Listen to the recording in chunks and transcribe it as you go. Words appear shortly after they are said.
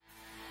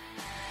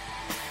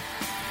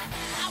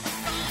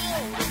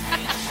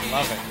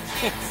Love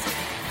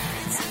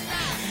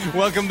it.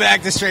 Welcome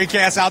back to Straight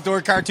Cast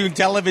Outdoor Cartoon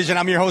Television.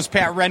 I'm your host,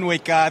 Pat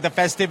Renwick. The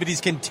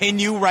festivities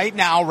continue right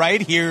now, right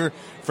here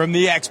from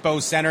the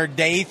Expo Center,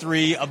 day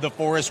 3 of the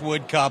Forest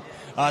Wood Cup.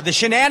 The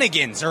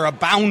shenanigans are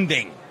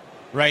abounding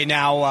right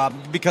now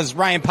because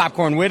Ryan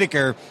Popcorn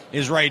Whitaker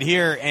is right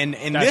here, and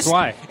that's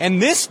why.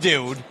 And this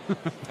dude,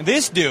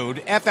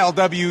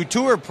 FLW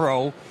Tour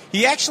Pro,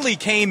 he actually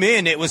came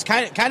in. It was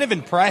kind of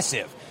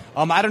impressive.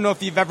 I don't know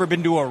if you've ever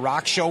been to a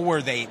rock show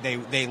where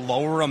they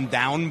lower them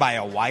down by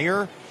a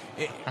wire.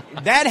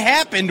 That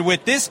happened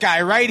with this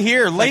guy right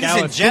here. Ladies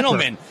and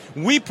gentlemen,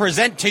 we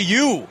present to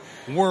you,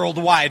 World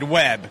Wide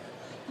Web,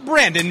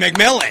 Brandon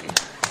McMillan.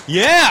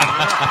 Yeah.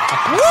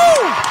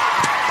 Woo!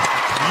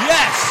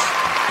 Yes.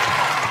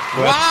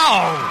 Well,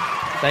 wow.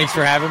 Thanks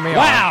for having me.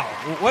 Wow.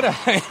 What a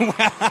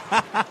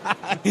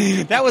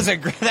that was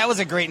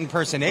a great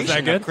impersonation Was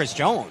that good? of Chris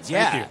Jones.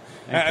 Yeah. Thank you.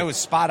 It was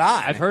spot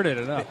on. I've heard it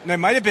enough. It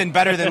might have been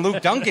better than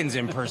Luke Duncan's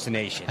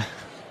impersonation.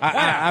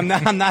 I'm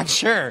not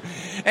sure.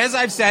 As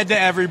I've said to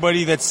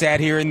everybody that sat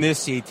here in this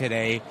seat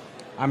today,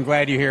 I'm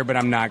glad you're here, but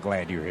I'm not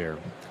glad you're here.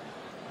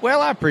 Well,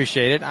 I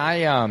appreciate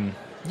it.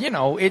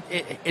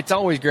 It's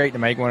always great to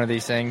make one of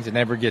these things. It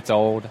never gets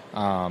old.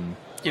 And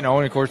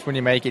of course, when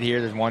you make it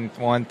here, there's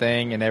one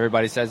thing, and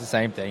everybody says the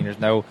same thing. There's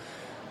no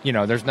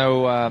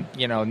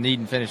need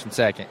in finishing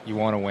second. You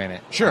want to win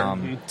it. Sure.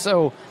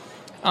 So,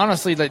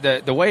 honestly,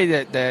 the way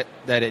that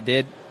it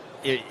did,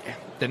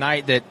 the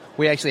night that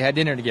we actually had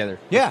dinner together,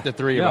 the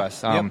three of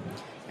us, and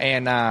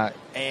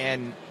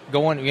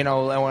going, when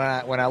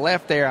I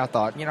left there, I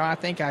thought, I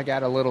think I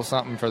got a little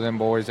something for them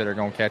boys that are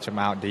going to catch them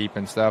out deep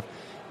and stuff.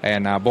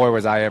 And boy,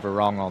 was I ever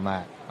wrong on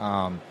that.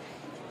 I'm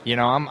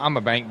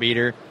a bank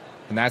beater,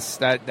 and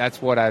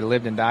that's what I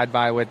lived and died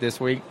by with this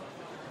week.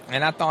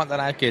 And I thought that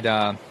I could,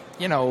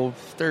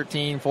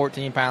 13,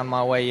 14 pound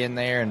my way in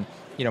there, and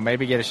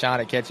maybe get a shot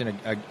at catching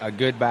a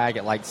good bag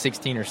at like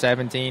 16 or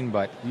 17,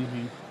 but.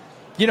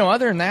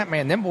 Other than that,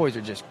 man, them boys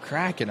are just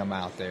cracking them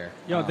out there.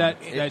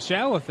 That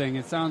shallow thing,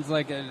 it sounds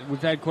like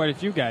we've had quite a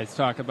few guys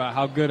talk about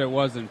how good it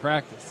was in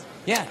practice.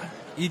 Yeah,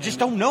 you just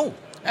don't know.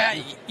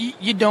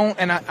 You don't,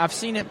 and I've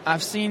seen it.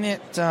 I've seen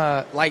it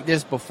like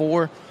this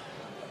before.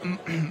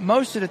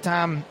 Most of the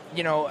time,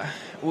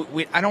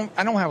 I don't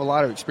have a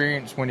lot of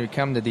experience when you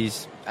come to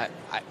these.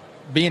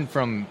 Being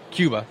from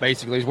Cuba,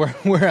 basically, is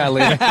where I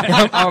live.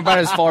 I'm about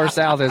as far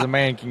south as a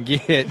man can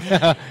get,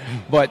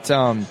 but.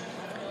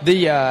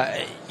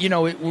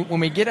 When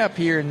we get up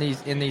here in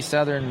these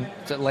southern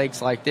lakes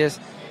like this,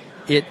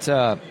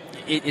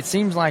 it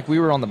seems like we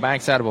were on the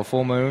backside of a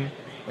full moon,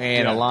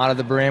 and a lot of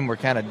the brim were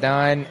kind of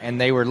done,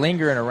 and they were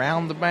lingering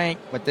around the bank,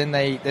 but then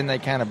they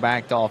kind of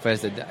backed off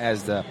as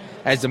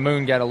the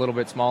moon got a little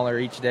bit smaller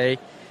each day,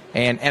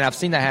 and I've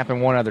seen that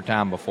happen one other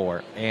time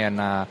before,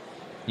 and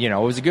it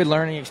was a good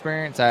learning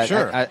experience.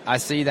 I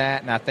see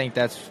that, and I think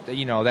that's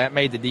that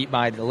made the deep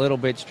bite a little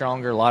bit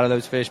stronger. A lot of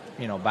those fish,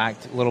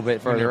 backed a little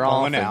bit further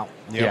off. Out.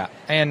 Yep.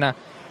 Yeah,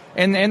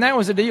 and that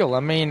was the deal. I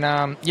mean,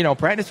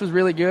 practice was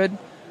really good.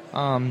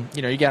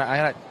 I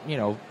got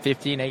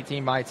 15,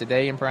 18 bites a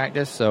day in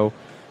practice, so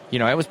it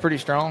was pretty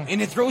strong.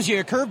 And it throws you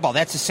a curveball.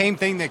 That's the same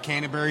thing that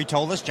Canterbury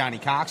told us. Johnny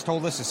Cox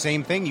told us the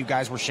same thing. You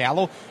guys were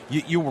shallow.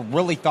 You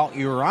really thought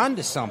you were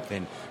onto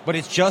something. But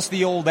it's just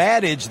the old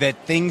adage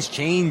that things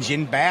change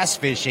in bass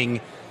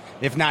fishing,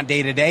 if not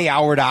day to day,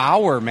 hour to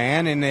hour,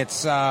 man. And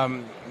it's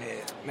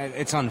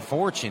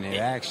unfortunate,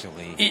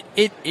 actually.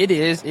 It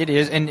is.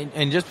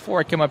 And just before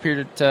I come up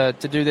here to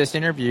do this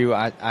interview,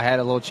 I had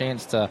a little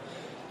chance to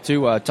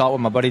talk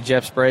with my buddy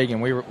Jeff Sprague,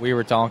 and we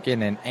were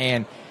talking,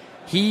 and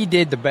he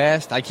did the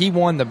best. Like, he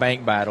won the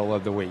bank battle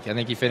of the week. I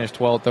think he finished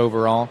 12th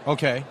overall.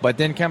 Okay. But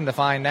then come to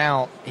find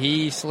out,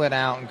 he slid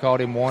out and caught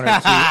him one or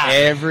two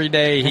every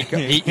day.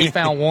 He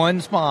found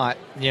one spot,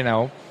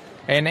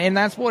 and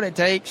that's what it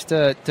takes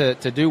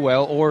to do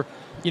well. Or,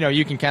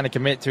 you can kind of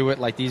commit to it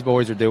like these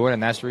boys are doing,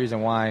 and that's the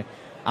reason why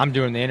I'm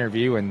doing the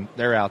interview and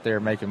they're out there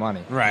making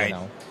money. Right.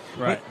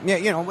 Right. Yeah,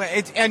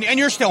 and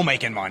you're still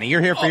making money. You're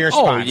here for your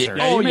sponsor.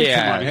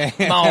 Yeah.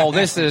 No,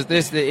 it's a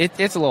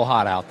little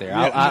hot out there.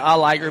 I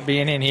like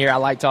being in here. I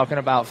like talking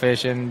about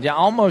fishing. Yeah,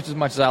 almost as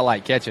much as I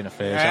like catching a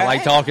fish. I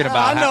like talking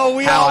about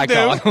how I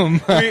caught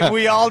them.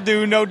 we all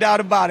do, no doubt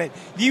about it.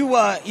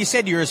 You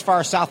said you're as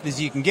far south as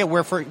you can get.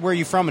 Where are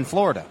you from in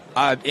Florida?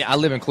 I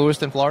live in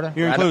Clewiston, Florida.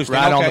 You're in Clewiston,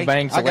 right okay. on the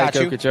banks of Lake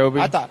Okeechobee.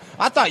 I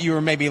thought you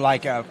were maybe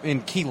like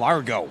in Key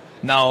Largo.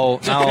 No,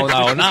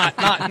 not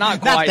quite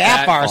not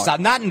that far south.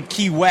 Not in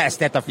Key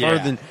West at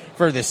the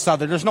furthest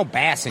southern. There's no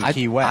bass in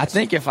Key West. I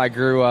think if I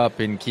grew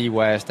up in Key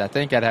West, I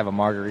think I'd have a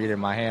margarita in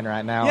my hand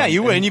right now. Yeah,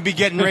 you would. And you'd be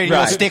getting ready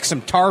to stick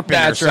some tarp in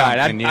or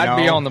something. That's right. I'd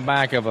be on the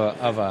back of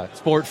a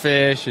sport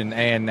fish and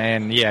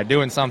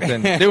doing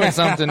something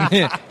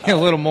a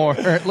little more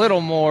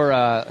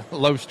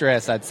low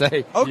stress, I'd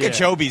say.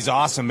 Okeechobee's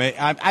awesome.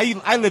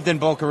 I lived in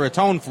Boca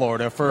Raton,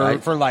 Florida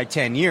for like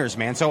 10 years,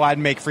 man. So I'd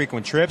make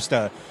frequent trips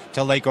to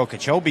Lake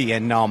Okeechobee,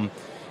 and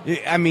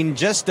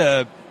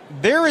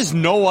there is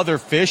no other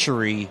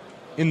fishery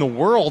in the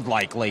world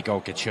like Lake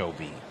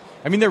Okeechobee.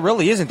 I mean, there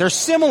really isn't. There's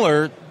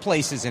similar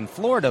places in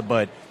Florida,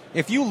 but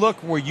if you look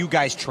where you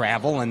guys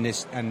travel on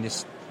this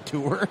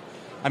tour,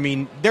 I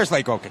mean, there's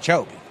Lake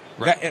Okeechobee.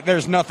 Right.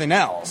 There's nothing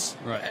else.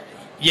 Right.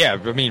 Yeah,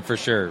 I mean, for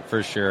sure,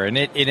 and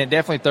it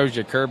definitely throws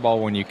you a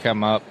curveball when you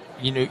come up.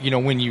 You know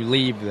when you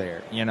leave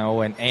there.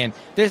 And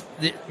this,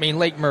 I mean,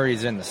 Lake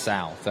Murray's in the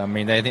South. I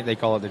mean, I think they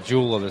call it the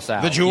Jewel of the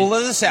South. The Jewel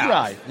of the South,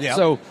 right? Yep.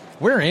 So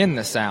we're in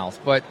the South,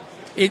 but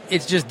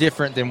it's just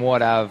different than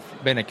what I've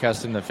been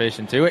accustomed to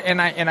fishing to,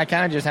 and I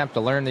kind of just have to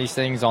learn these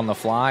things on the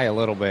fly a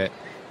little bit.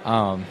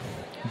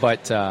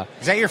 But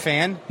is that your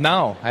fan?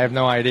 No, I have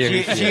no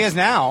idea. She is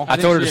now. I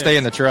told her to stay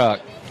in the truck.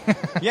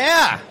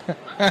 Yeah.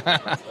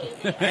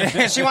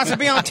 She wants to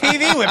be on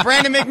TV with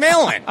Brandon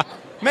McMillan.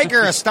 Make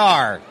her a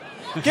star.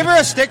 Give her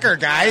a sticker,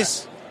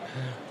 guys.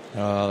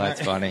 Oh,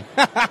 that's funny.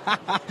 Look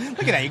at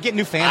that. You get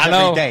new fans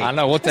every day. I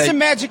know. What's the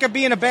magic of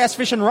being a bass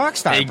fishing rock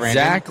star,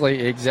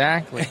 Exactly.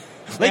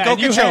 Lake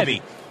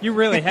Okeechobee. You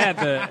really had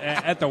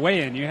at the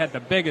weigh-in. You had the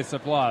biggest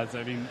applause.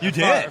 I mean, you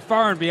did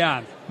far and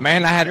beyond.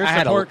 Man, Your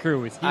support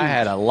crew was huge. I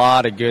had a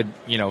lot of good,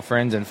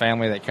 friends and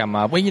family that come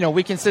up. Well,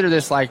 we consider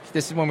this like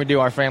this is when we do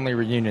our family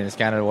reunion. It's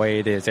kind of the way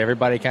it is.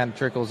 Everybody kind of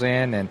trickles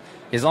in, and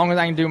as long as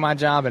I can do my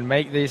job and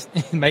make this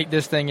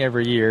thing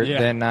every year,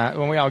 then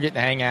when we all get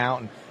to hang out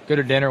and go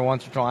to dinner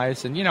once or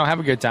twice, and have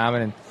a good time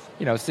and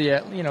see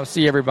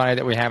everybody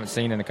that we haven't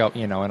seen in a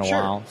couple, in a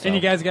while. So. And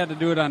you guys got to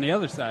do it on the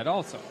other side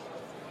also.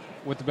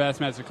 With the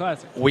Bassmaster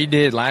Classic. We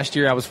did. Last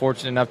year I was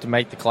fortunate enough to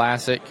make the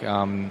Classic,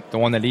 the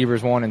one that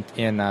Evers won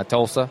in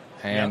Tulsa.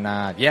 And,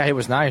 it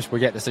was nice. We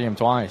got to see him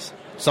twice.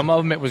 Some of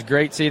them, it was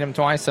great seeing him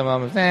twice. Some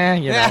of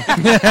them, And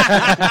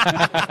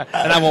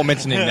I won't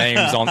mention any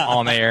names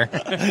on air.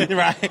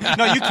 Right.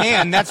 No, you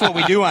can. That's what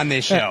we do on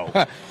this show.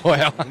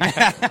 Well,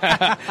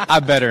 I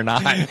better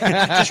not.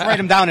 Just write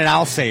them down and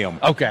I'll say them.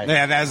 Okay.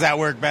 Yeah, does that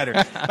work better?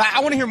 But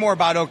I want to hear more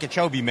about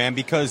Okeechobee, man,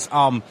 because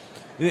I'm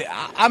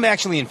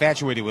actually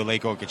infatuated with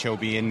Lake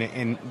Okeechobee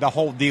and the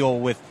whole deal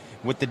with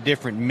the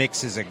different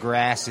mixes of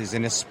grasses,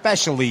 and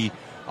especially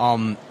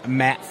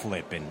mat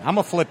flipping. I'm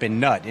a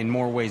flipping nut in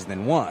more ways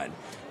than one.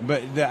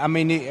 But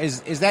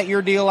is that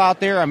your deal out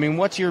there? I mean,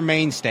 what's your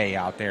mainstay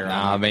out there? No,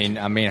 I mean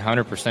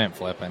 100%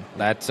 flipping.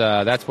 That's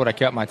what I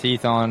cut my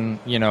teeth on,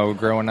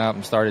 growing up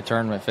and started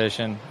tournament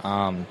fishing.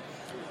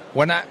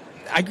 When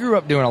I grew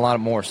up doing a lot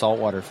more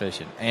saltwater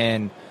fishing,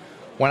 and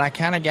when I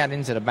kind of got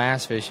into the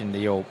bass fishing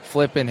deal,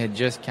 flipping had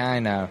just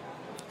kind of,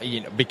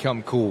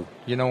 become cool.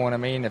 You know what I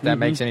mean? If that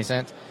makes any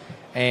sense.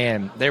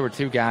 And there were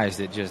two guys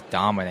that just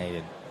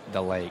dominated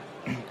the lake,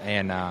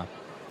 and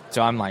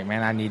so I'm like,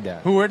 man, I need to.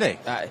 Who were they?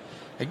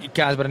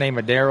 Guys by the name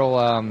of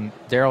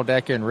Daryl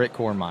Decker and Rick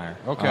Kornmeyer.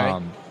 Okay.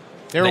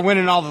 They were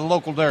winning all the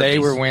local derbies. They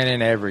were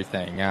winning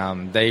everything.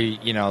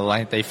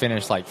 They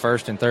finished like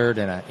first and third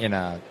in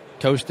a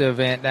Costa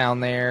event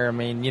down there. I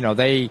mean,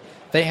 they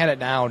had it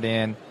dialed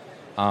in.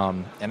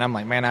 And I'm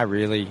like, man, I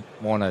really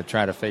want to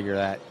try to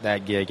figure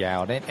that gig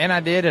out. And I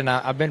did, and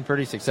I've been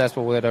pretty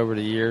successful with it over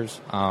the years.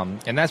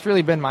 And that's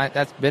really been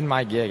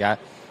my gig.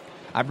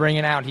 I bring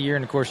it out here,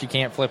 and of course you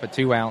can't flip a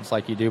 2-ounce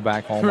like you do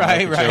back home.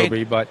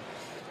 Right. But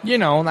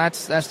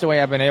that's the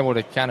way I've been able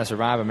to kind of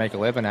survive and make a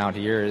living out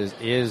here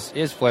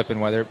is flipping,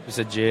 whether it's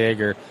a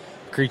jig or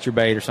creature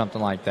bait or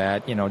something like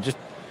that. Just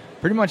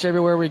pretty much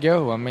everywhere we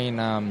go. I mean,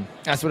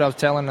 that's what I was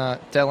telling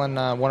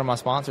one of my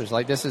sponsors.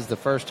 Like, this is the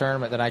first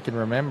tournament that I can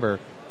remember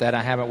that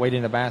I haven't weighed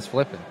in a bass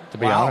flipping, to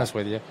be honest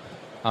with you.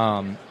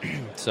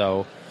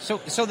 So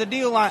the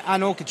deal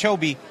on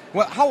Okeechobee.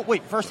 Well, how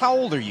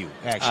old are you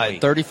actually?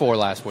 34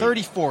 last week.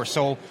 34.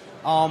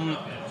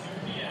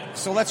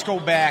 So let's go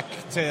back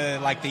to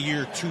like the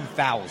year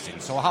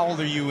 2000. So how old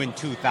are you in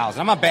 2000?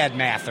 I'm a bad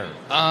mather.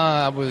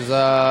 I was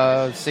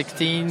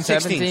 16,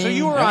 17. So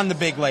you were on the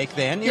big lake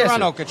then. You were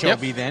on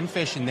Okeechobee then,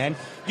 fishing then.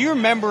 Do you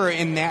remember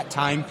in that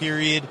time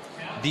period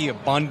the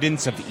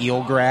abundance of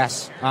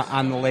eelgrass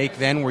on the lake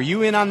then? Were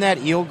you in on that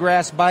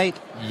eelgrass bite?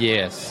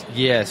 Yes,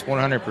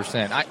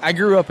 100%. I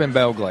grew up in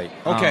Belg Lake,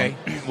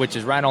 which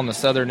is right on the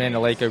southern end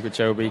of Lake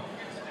Okeechobee.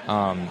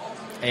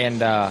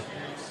 And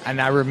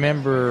I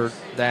remember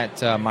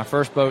that my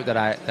first boat that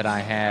I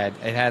had,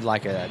 it had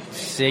like a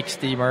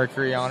 60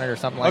 mercury on it or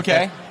something like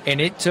that.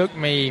 And it took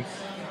me,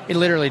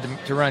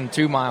 to run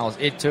 2 miles,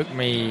 it took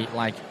me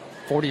like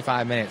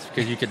 45 minutes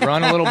because you could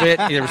run a little bit.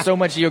 There was so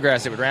much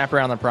eelgrass it would wrap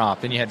around the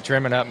prop. Then you had to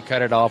trim it up and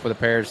cut it off with a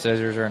pair of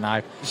scissors or a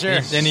knife. Sure.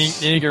 Then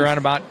you could run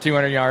about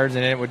 200 yards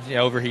and then it would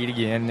overheat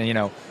again.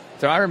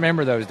 So I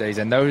remember those days,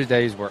 and those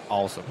days were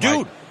awesome.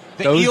 Dude,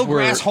 the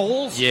eelgrass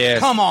holes? Yes.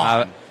 Come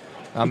on.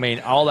 I mean,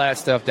 all that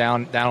stuff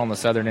down on the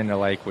southern end of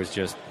the lake was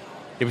just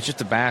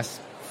a bass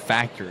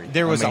factory.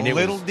 There was a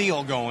little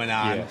deal going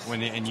on,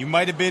 and you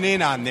might have been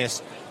in on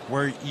this,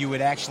 where you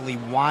would actually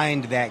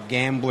wind that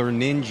Gambler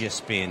Ninja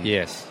spin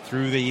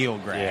through the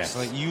eelgrass. Yes.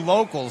 Like, you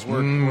locals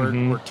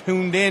were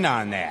tuned in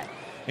on that.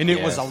 And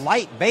it was a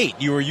light bait.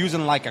 You were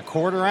using like a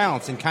 1/4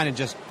 ounce and kind of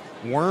just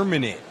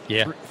worming it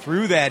Yeah.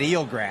 through that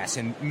eelgrass.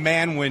 And,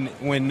 man,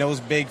 when those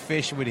big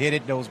fish would hit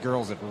it, those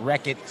girls would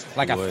wreck it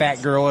like a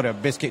fat girl at a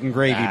biscuit and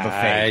gravy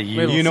buffet.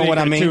 Little You know what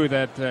I secret, mean? Too,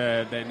 that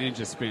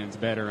Ninja Spin's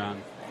better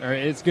on, or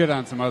it's good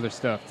on some other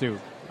stuff too,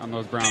 on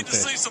those brown Need to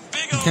see fish. some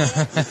big old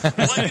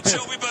Lake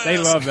Okeechobee bass. They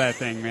love that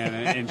thing,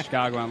 man. In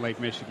Chicago on Lake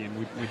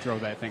Michigan, we throw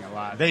that thing a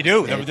lot. They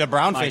do. The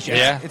brown fish,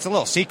 Yeah. it's a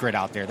little secret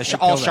out there. kill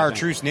All that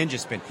chartreuse Ninja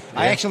Spin.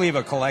 I actually have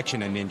a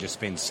collection of Ninja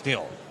Spins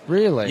still.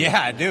 Really? Yeah,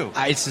 I do.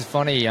 It's just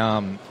funny.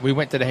 We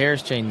went to the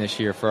Harris Chain this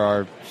year for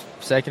our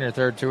second or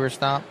third tour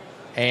stop,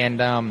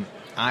 and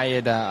I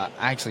had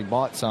actually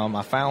bought some.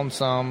 I found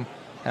some,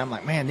 and I'm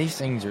like, man, these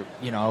things are,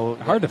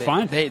 Hard to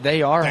find. They are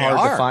They hard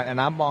are. to find, and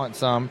I bought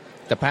some.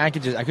 The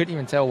packages, I couldn't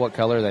even tell what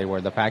color they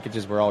were. The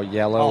packages were all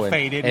yellow All and,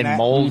 faded and and that.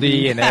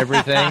 moldy and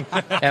everything.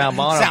 And I'm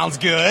on 'em. Sounds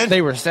good.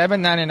 They were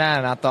 $7.99,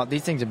 and I thought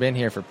these things have been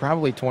here for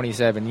probably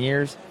 27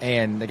 years,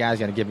 and the guy's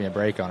going to give me a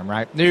break on them,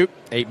 right? Nope,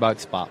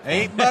 $8 pop.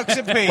 $8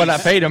 a piece. But I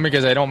paid them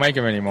because they don't make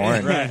them anymore.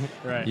 And,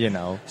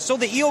 Right. So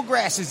the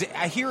eelgrass is.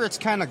 I hear it's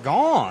kind of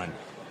gone.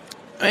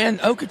 And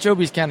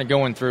Okeechobee's kind of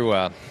going through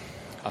a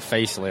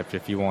facelift,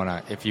 if you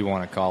want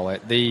to call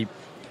it.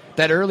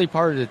 That early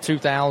part of the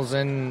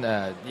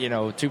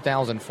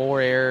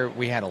 2004 era,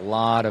 we had a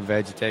lot of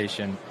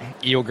vegetation,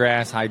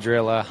 eelgrass,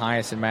 hydrilla,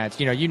 hyacinth mats.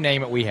 You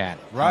name it, we had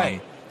it.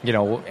 Right.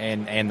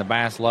 And the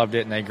bass loved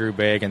it, and they grew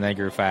big and they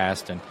grew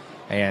fast,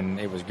 and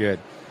it was good.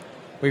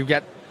 We've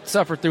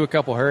suffered through a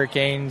couple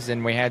hurricanes,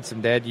 and we had some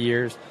dead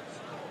years.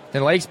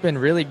 The lake's been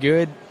really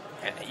good.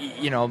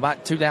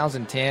 About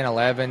 2010,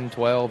 11,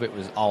 12, it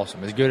was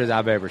awesome, as good as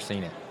I've ever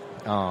seen it.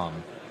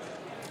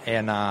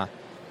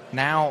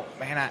 Now,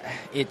 man,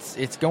 it's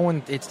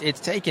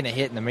taking a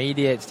hit in the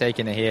media. It's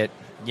taking a hit,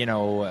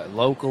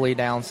 locally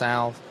down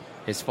south.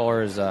 As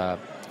far as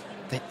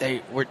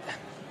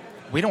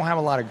we don't have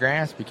a lot of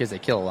grass because they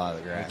kill a lot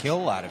of the grass. They kill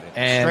a lot of it.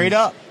 And- Straight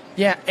up.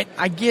 Yeah, and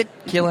I get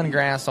killing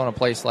grass on a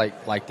place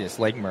like this,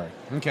 Lake Murray.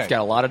 Okay. It's got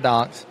a lot of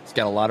docks. It's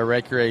got a lot of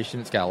recreation.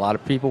 It's got a lot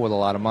of people with a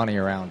lot of money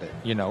around it,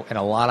 and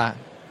a lot of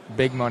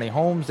big money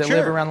homes that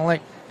live Sure. around the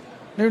lake.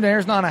 Dude,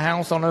 there's not a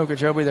house on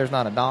Okeechobee. There's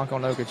not a dock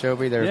on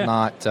Okeechobee. There's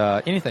not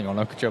anything on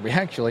Okeechobee,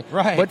 actually.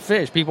 Right. But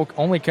fish. People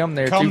only come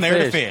there Come to there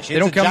fish. to fish. They It's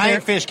don't a come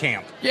giant there. fish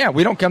camp. Yeah,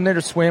 we don't come there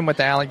to swim with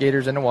the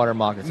alligators and the water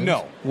moccasins.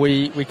 No.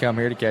 We come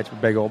here to catch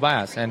big old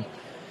bass. And,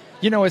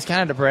 it's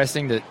kind of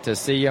depressing to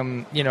see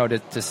them,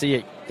 to see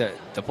it,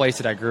 the place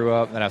that I grew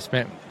up, that I've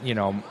spent,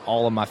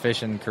 all of my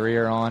fishing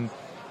career on,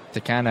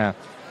 to kind of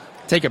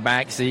take a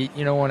back seat,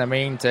 you know what I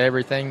mean, to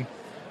everything.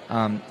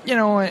 And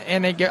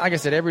like I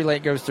said, every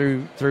lake goes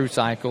through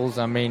cycles.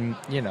 I mean,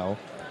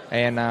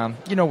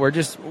 we're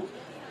just,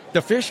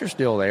 the fish are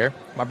still there.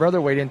 My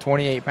brother weighed in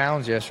 28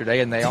 pounds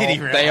yesterday, and Did he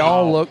really? they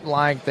all looked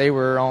like they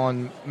were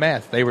on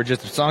meth. They were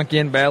just sunk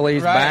in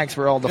bellies, Right. backs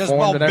were all Just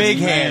deformed. all and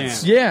big everything.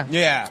 heads. Yeah,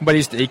 Yeah. But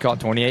he caught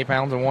 28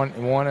 pounds and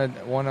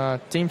won a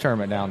team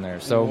tournament down there.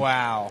 So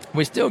Wow.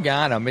 we still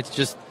got them. It's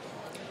just,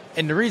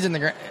 and the reason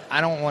I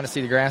don't want to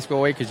see the grass go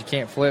away because you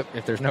can't flip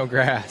if there's no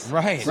grass.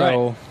 Right.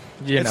 So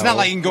It's not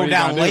like you can go What are you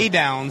down gonna do? lay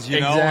downs,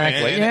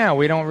 Exactly. And- Yeah,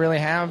 we don't really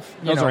have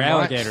Those are much,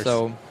 alligators.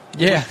 so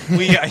yeah.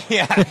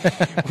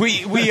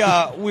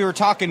 we were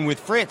talking with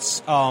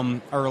Fritz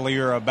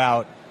earlier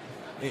about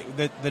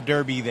the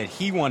derby that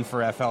he won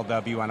for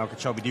FLW on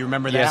Okeechobee. Do you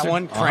remember Yes, that sir.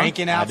 one? Uh-huh.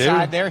 Cranking I do.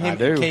 outside there. I Him,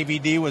 do.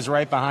 KVD was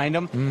right behind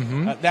him.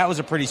 Mm-hmm. That was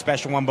a pretty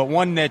special one. But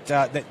one that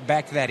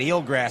back to that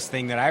eelgrass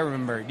thing that I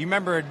remember. Do you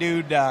remember a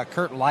dude,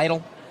 Kurt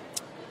Lytle?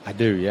 I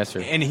do, yes,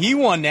 sir. And he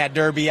won that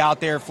derby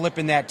out there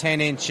flipping that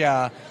 10-inch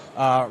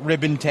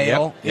ribbon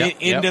tail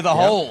into the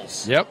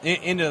holes. Yep.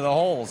 Into the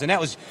holes. And that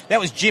was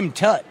Jim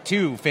Tutt,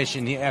 too,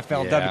 fishing the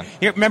FLW. Yeah.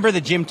 Here, remember the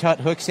Jim Tutt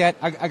hook set?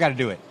 I got to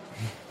do it.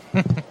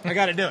 I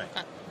got to do it.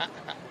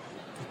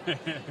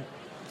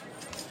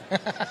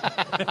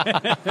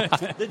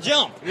 The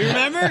jump. You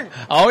remember?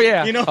 Oh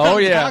yeah. You know what oh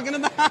I'm yeah. talking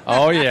about?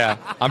 Oh yeah.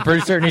 I'm pretty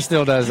certain he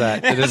still does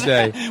that to this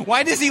day.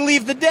 Why does he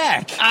leave the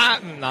deck? I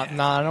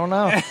don't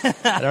know.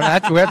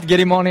 We have to get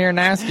him on here and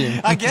ask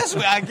him. I guess we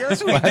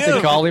We'll have to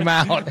do. call him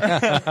out.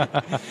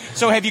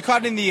 So have you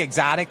caught any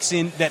exotics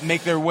that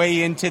make their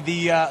way into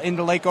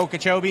into Lake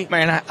Okeechobee?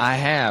 Man, I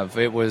have.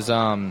 It was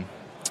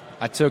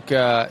I took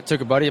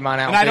a buddy of mine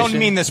out And I don't fishing.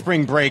 mean the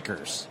spring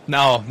breakers.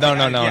 No.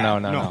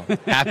 No.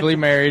 Happily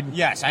married.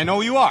 Yes, I know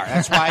you are.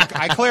 That's why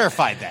I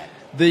clarified that.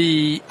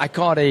 I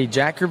caught a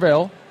Jack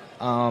Crevalle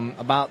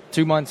about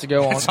 2 months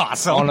ago That's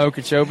awesome. on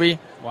Okeechobee.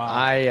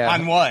 Wow.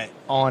 On what?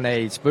 On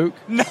a spook.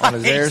 Nice. On a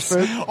Zaire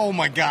spook. Oh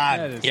my That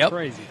God! is Yep.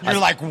 crazy. You're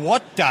like,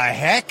 what the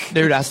heck?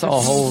 Dude, I saw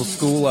a whole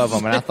school of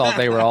them, and I thought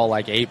they were all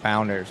like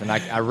 8-pounders. And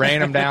I ran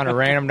them down and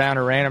ran them down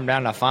and ran them down,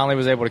 and I finally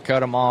was able to cut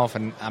them off,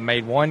 and I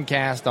made one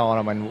cast on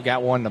them and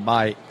got one to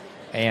bite.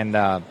 And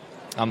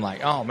I'm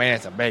like, oh, man,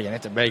 it's a big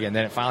one.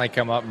 Then it finally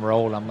come up and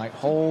rolled. I'm like,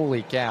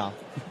 holy cow.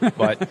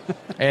 But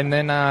and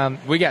then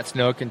we got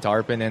snook and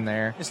tarpon in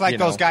there. It's like you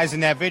those know. guys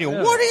in that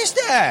video. What is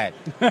that?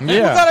 We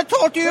Yeah. gotta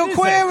talk to your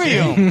What is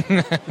that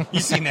aquarium. You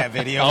seen that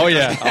video? Oh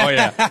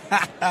yeah.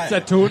 It's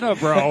a tuna,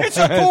 bro. It's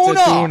a It's a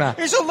tuna. tuna.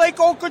 It's a Lake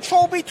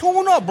Okeechobee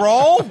tuna,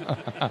 bro.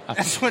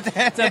 That's what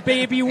that. It's a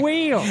baby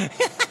whale.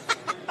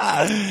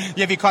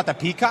 Have you caught the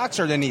peacocks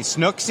or any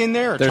snooks in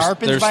there or There's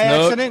tarpons by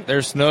snook, accident?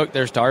 There's snook.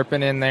 There's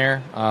tarpon in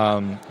there.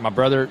 My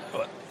brother,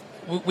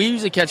 we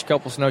usually catch a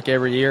couple snook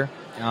every year.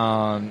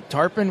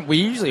 Tarpon, we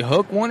usually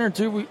hook one or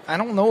two. I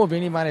don't know of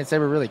anybody that's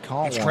ever really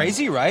caught It's one.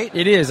 crazy, right?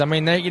 It is. I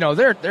mean,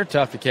 they're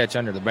tough to catch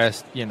under the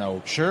best,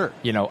 Sure.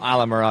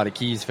 Isla Mirada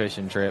Keys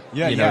fishing trip,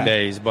 Yeah.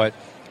 days. But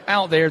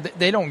out there,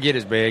 they don't get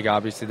as big.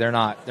 Obviously, they're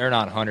not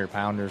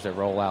 100-pounders that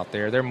roll out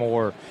there. They're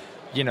more,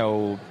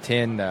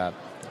 10 to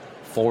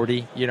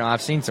 40.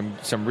 I've seen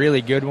some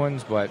really good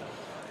ones, but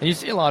you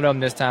see a lot of them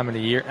this time of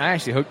the year. I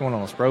actually hooked one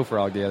on a spro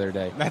frog the other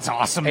day. That's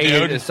awesome, Ate it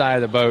at the dude. side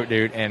of the boat,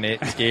 dude, and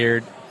it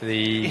scared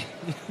the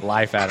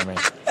life out of me.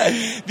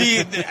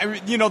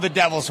 The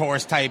devil's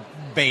horse type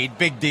bait,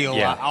 big deal.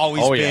 Yeah.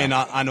 Always Oh, yeah. been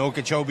on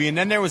Okeechobee. And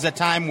then there was a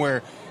time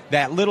where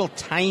that little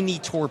tiny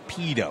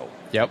torpedo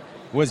Yep.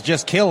 was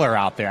just killer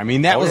out there. I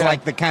mean, that Oh, was yeah.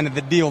 like the kind of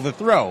the deal to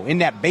throw in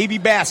that baby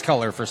bass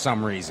color for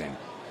some reason.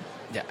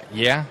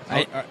 Yeah.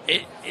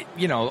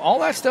 All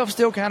that stuff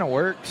still kind of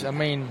works. I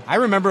mean, I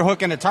remember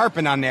hooking a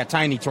tarpon on that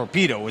tiny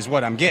torpedo is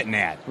what I'm getting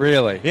at.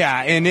 really.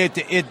 Yeah, and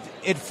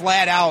it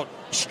flat out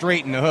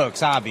straightened the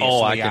hooks, obviously.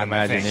 Oh, I can on the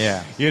imagine,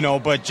 thing. yeah.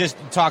 But just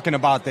talking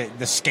about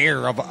the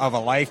scare of a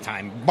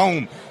lifetime,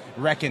 boom,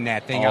 wrecking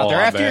that thing out Oh, there.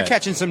 I After you're bet.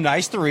 catching some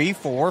nice 3,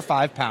 4,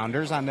 5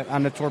 pounders on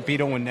the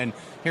torpedo, and then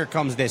here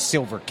comes this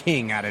Silver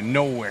King out of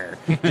nowhere,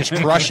 just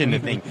crushing the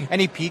thing.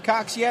 Any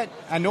peacocks yet?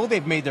 I know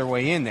they've made their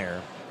way in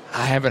there.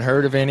 I haven't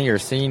heard of any or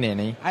seen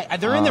any.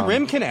 They're in the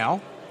Rim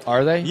Canal.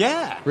 Are they?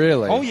 Yeah.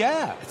 Really? Oh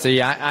yeah.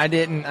 See, I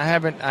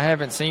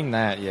haven't seen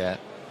that yet.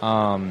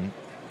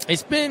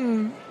 It's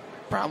been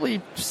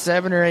probably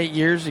 7 or 8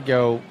 years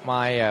ago.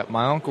 My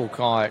uncle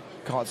caught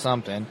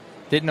something.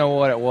 Didn't know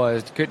what it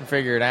was. Couldn't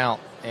figure it out,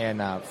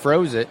 and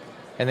froze it,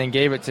 and then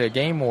gave it to a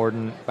game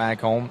warden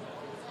back home.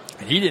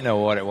 And he didn't know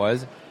what it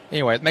was.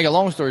 Anyway, make a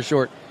long story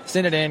short,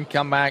 sent it in,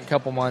 come back a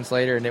couple months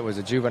later, and it was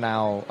a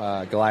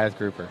juvenile Goliath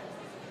grouper.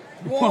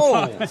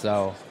 Whoa.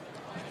 So,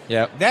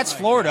 yep. That's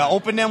Florida.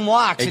 Open them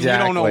locks, and you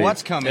don't know Exactly.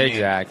 what's coming.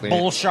 Exactly. In.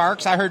 Bull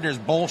sharks. I heard there's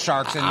bull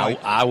sharks in there.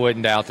 I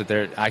wouldn't doubt that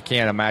there. I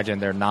can't imagine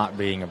there not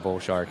being a bull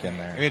shark in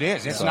there. It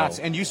is. It's So- not.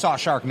 And you saw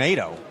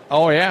Sharknado.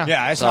 Oh yeah.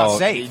 Yeah, it's not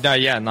safe. No,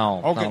 yeah,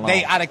 no. Okay, no.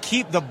 they ought to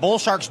keep the bull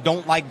sharks.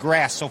 Don't like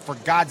grass, so for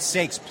God's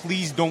sakes,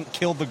 please don't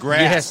kill the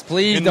grass. Yes,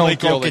 please in don't Lake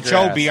kill the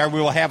Okeechobee, grass. or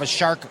we will have a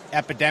shark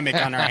epidemic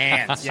on our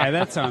hands. Yeah,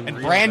 that sounds And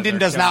real, Brandon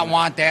but does they're not killing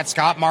want that.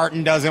 Scott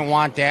Martin doesn't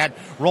want that.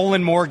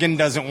 Roland Morgan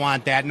doesn't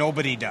want that.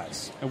 Nobody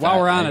does. it. And while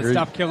we're on I it, agree.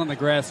 stop killing the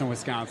grass in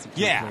Wisconsin.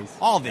 Please, Yeah, please.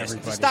 all this.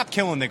 Everybody. Stop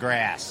killing the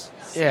grass.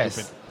 Yes.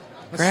 Stupid.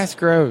 Grass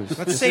grows.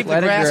 Let's Just save the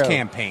let it grass grow.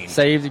 campaign.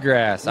 Save the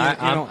grass. You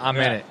know, I'm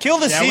in it. Kill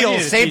the Yeah, we need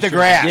seals, a save the t-shirt.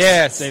 grass.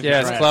 Yes, Save the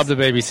yes. grass. Club the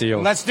baby seal.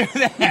 Let's do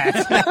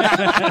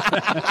that.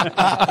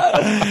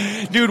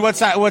 Dude,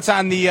 what's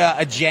on the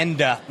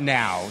agenda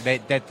now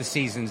that the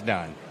season's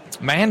done?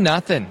 Man,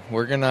 nothing.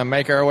 We're gonna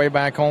make our way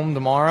back home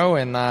tomorrow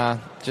and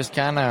just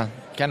kind of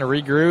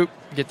regroup,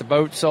 get the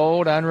boat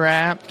sold,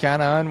 unwrapped,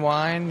 kind of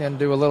unwind, and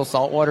do a little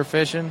saltwater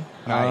fishing.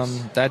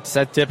 Nice. That's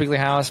typically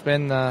how I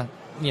spend the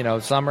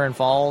summer and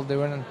fall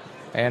doing.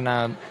 And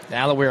now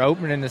that we're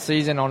opening the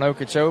season on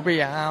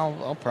Okeechobee,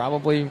 I'll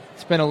probably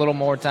spend a little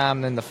more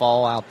time than the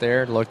fall out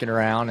there looking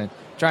around and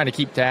trying to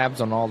keep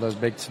tabs on all those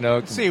big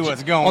snooks. See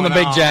what's going on the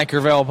big on. Jack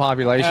Crevalle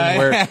population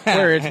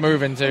where it's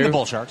moving to. The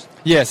bull sharks.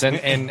 Yes, and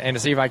to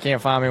see if I can't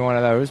find me one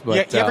of those.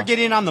 But you ever get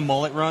in on the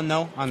mullet run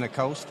though on the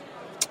coast?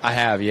 I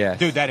have, yes.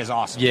 Dude, that is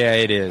awesome. Yeah,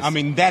 it is. I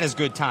mean, that is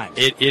good times.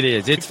 It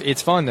is.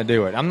 It's fun to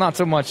do it. I'm not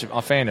so much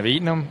a fan of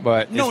eating them,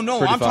 but No, it's I'm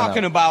pretty fun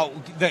talking out. about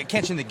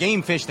catching the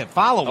game fish that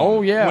follow them.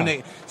 Oh,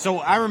 yeah. So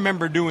I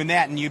remember doing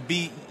that, and you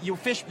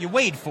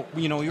wade for,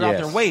 you're out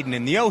Yes. there wading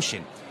in the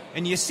ocean,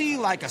 and you see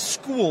like a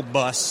school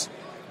bus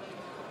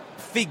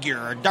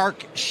figure, a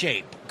dark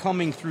shape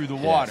coming through the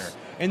water.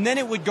 And then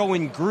it would go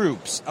in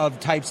groups of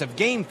types of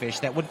game fish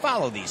that would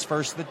follow these.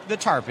 First, the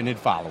tarpon would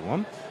follow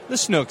them, the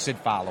snooks would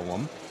follow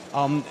them,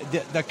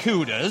 the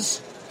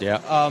cudas, Yeah.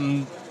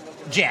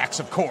 jacks,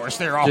 of course.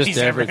 They're always Just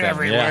everything,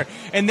 everywhere.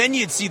 And then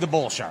you'd see the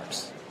bull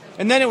sharks.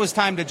 And then it was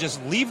time to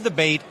just leave the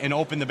bait and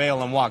open the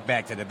bail and walk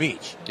back to the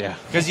beach. Yeah.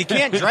 Because you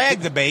can't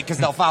drag the bait because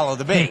they'll follow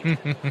the bait.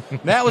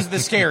 That was the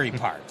scary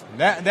part.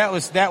 That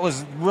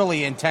was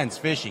really intense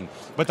fishing.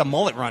 But the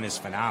mullet run is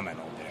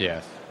phenomenal, dude.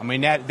 Yes. I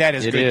mean, that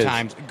is It good is.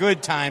 times.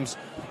 Good times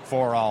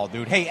for all,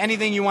 dude. Hey,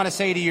 anything you want to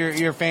say to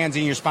your fans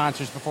and your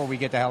sponsors before we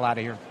get the hell out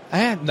of here?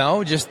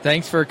 No, just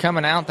thanks for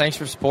coming out. Thanks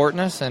for supporting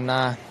us, and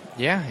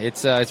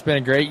it's been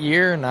a great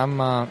year, and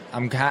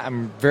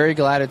I'm very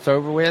glad it's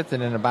over with.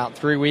 And in about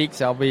 3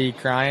 weeks, I'll be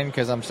crying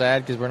because I'm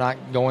sad because we're not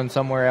going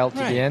somewhere else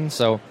Right. again.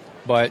 So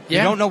But You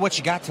yeah, don't know what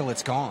you got till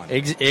it's gone.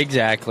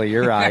 exactly.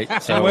 You're right.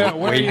 So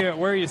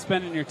Where are you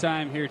spending your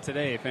time here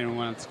today? If anyone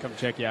wants to come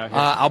check you out here,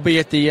 I'll be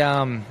at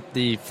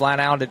the Flat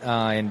Out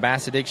in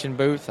Bass Addiction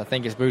booth. I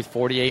think it's booth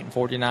 48 and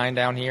 49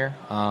 down here.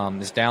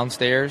 It's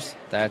downstairs.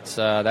 That's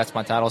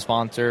my title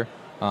sponsor.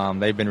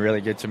 They've been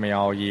really good to me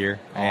all year,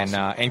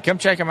 Awesome. and come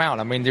check them out.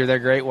 I mean, they're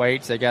great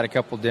weights. They got a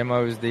couple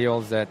deals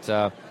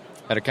that'll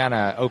kind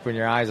of open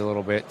your eyes a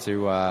little bit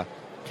to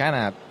kind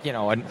of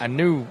a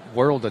new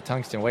world of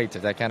tungsten weights.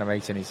 If that kind of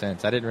makes any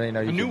sense, I didn't really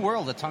know you A new could-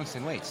 world of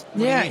tungsten weights. What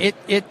do you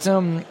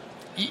Yeah, mean?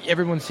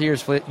 everyone's here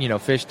is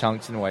fish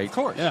tungsten weights. Of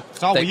course. Yeah.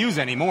 It's all They- we use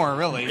anymore,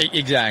 really.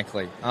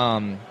 Exactly.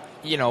 And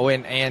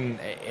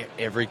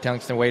every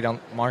tungsten weight on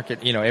market,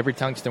 every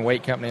tungsten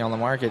weight company on the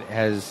market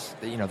has,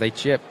 they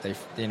chip.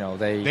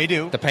 They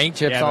do. The paint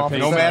chips Yeah, the off. paint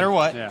and No stuff. matter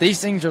what. Yeah. These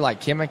things are like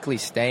chemically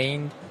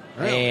stained,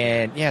 Really?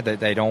 and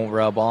they don't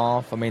rub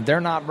off. I mean,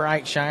 they're not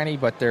bright, shiny,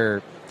 but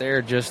they're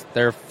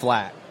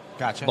flat.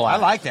 Gotcha. Black. I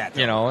like that.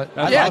 though. I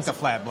I like the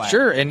flat black.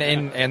 Sure,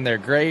 and they're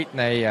great. And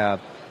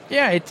they,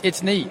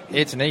 it's neat.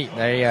 It's neat.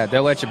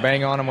 They'll let you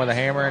bang on them with a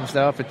hammer and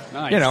stuff. It's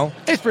Nice.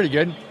 it's pretty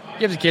good.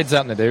 Gives the kids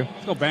something to do.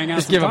 Let's go bang out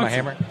Just some give them a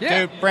tungsten. hammer.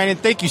 Yeah. Dude, Brandon,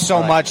 thank you so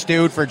All right. much,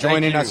 dude, for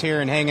joining you. us here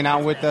and hanging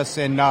out with us.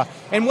 And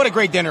what a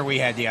great dinner we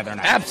had the other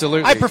night.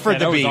 Absolutely. I preferred Yeah,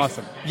 the that was beef.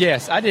 awesome.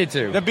 Yes, I did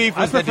too. The beef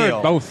I was the preferred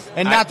deal. both.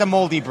 And not the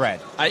moldy bread.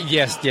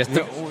 Yes. Yeah.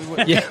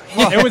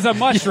 It was a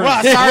mushroom.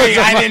 Well, sorry,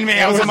 I didn't mean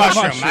it was a was a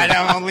mushroom. mushroom.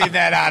 I don't leave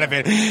that out of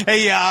it.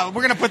 Hey,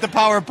 we're going to put the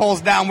power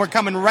poles down. We're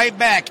coming right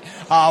back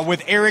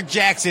with Eric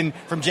Jackson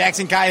from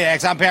Jackson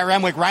Kayaks. I'm Pat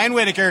Renwick, Ryan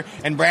Whitaker,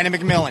 and Brandon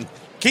McMillan.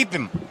 Keep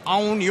them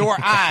on your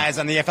eyes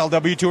on the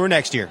FLW Tour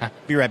next year.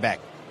 Be right back.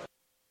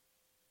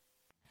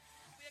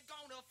 We're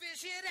gonna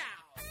fish it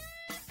out.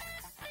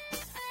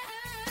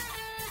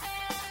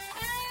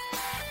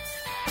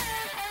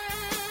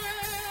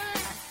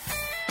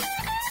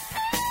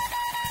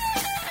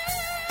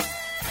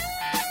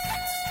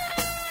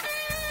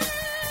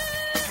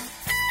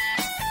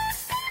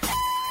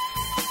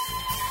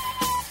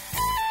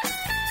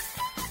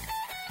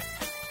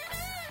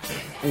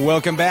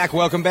 Welcome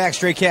back.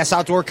 Straight Cast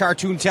Outdoor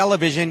Cartoon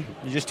Television.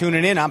 You're just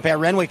tuning in. I'm Pat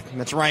Renwick.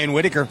 That's Ryan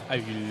Whitaker.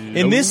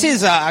 And this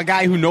is a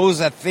guy who knows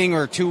a thing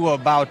or two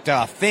about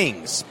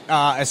things,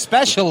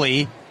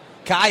 especially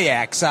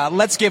kayaks.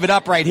 Let's give it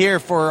up right here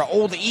for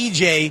old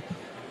EJ,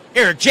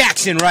 Eric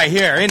Jackson, right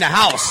here in the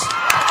house.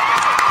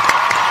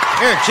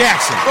 Eric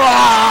Jackson.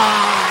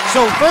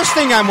 So first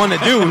thing I want to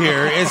do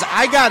here is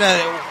I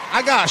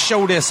gotta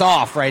show this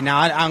off right now.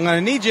 I'm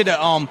gonna need you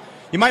to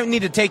you might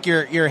need to take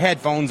your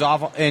headphones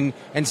off and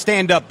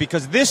stand up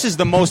because this is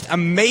the most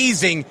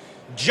amazing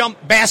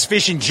bass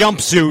fishing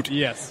jumpsuit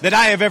Yes. that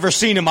I have ever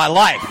seen in my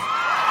life.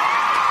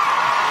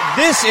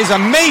 This is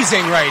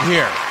amazing right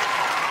here.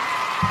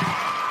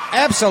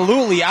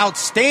 Absolutely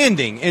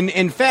outstanding. And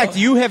in fact,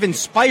 you have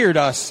inspired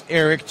us,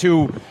 Eric,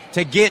 to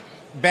get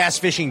bass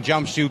fishing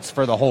jumpsuits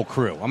for the whole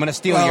crew. I'm going to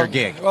steal your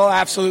gig. Well,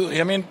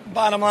 absolutely. I mean,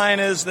 bottom line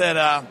is that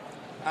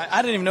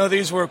I didn't even know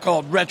these were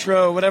called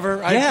retro, whatever.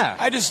 Yeah.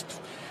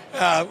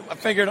 I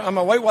figured I'm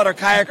a whitewater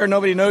kayaker.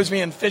 Nobody knows me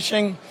in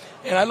fishing.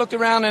 And I looked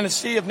around in a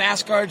sea of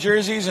NASCAR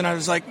jerseys, and I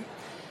was like,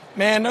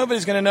 man,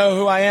 nobody's going to know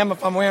who I am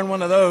if I'm wearing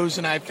one of those.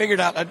 And I figured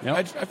out,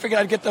 I figured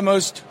I'd get the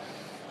most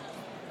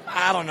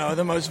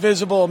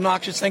visible,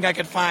 obnoxious thing I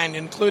could find,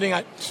 including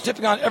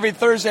typically on every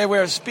Thursday I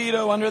wear a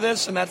Speedo under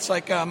this, and that's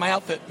like my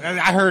outfit.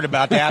 I heard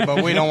about that,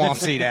 but we don't want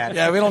to see that.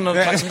 Yeah, we don't know.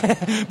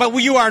 But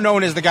you are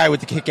known as the guy with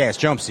the kick-ass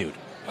jumpsuit.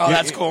 Oh,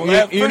 that's cool.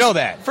 You know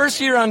that. First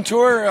year on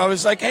tour, I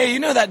was like, hey, you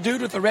know that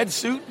dude with the red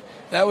suit?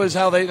 That was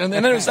how they, and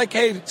then it was like,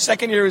 hey,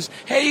 second year was,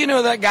 hey, you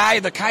know that guy,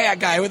 the kayak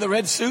guy with the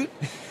red suit?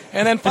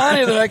 And then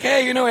finally they're like,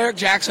 hey, you know Eric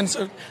Jackson.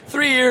 So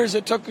 3 years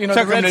it took, the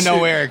Took red him to suit.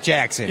 know Eric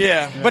Jackson.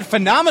 Yeah. But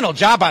phenomenal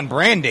job on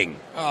branding.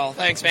 Oh,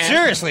 thanks, man.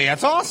 Seriously,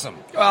 that's awesome.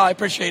 Well, I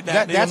appreciate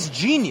that. That's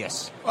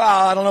genius. Well,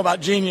 I don't know about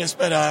genius,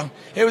 but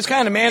it was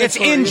kind of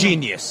mandatory. It's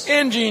ingenious.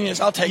 Ingenious.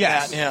 I'll take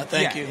Yes. that. Yeah,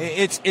 thank you.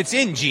 It's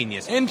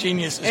ingenious.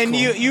 Ingenious is And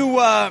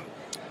cool.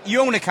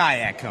 you own a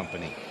kayak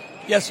company.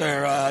 Yes,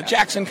 sir.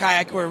 Jackson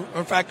Kayak. We're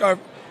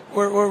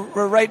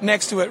right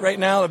next to it right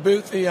now. The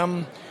booth.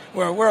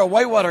 We're a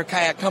whitewater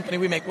kayak company.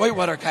 We make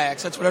whitewater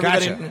kayaks. That's what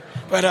everybody. Gotcha.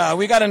 But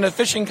we got into the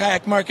fishing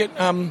kayak market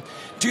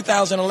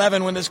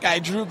 2011 when this guy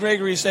Drew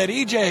Gregory said,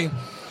 EJ.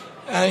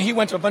 He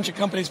went to a bunch of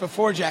companies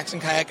before Jackson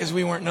Kayak because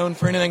we weren't known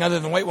for anything other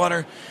than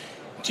whitewater.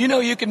 Do you know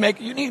you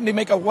need to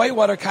make a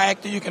whitewater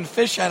kayak that you can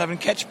fish out of and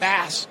catch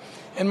bass?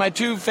 And my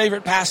two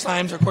favorite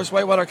pastimes are, of course,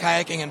 whitewater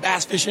kayaking and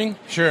bass fishing.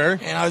 Sure.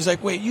 And I was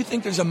like, wait, you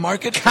think there's a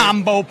market for-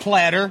 Combo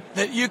platter.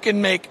 that you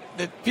can make,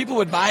 that people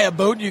would buy a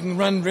boat you can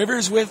run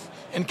rivers with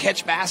and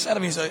catch bass out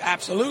of? He's like,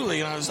 absolutely.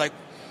 And I was like,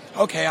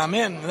 okay, I'm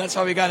in. And that's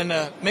how we got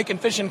into making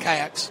fishing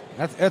kayaks.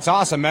 That's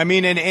awesome. I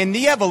mean, and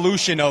the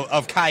evolution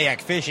of kayak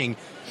fishing,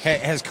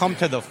 has come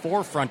to the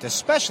forefront,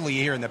 especially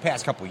here in the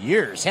past couple of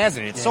years,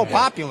 hasn't it? It's so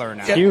popular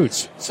now.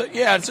 Huge.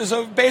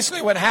 So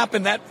basically what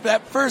happened,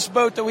 that first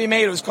boat that we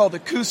made, it was called the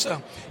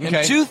Coosa. And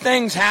Okay. two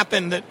things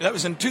happened that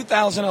was in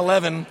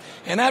 2011,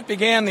 and that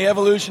began the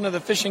evolution of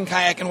the fishing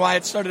kayak and why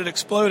it started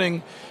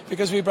exploding,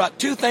 because we brought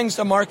two things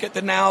to market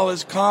that now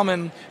is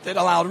common that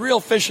allowed real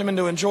fishermen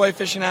to enjoy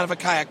fishing out of a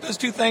kayak. Those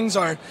two things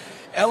are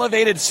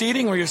elevated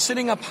seating, where you're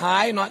sitting up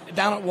high, not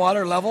down at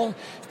water level.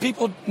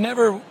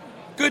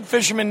 Good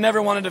fishermen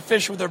never wanted to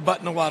fish with their butt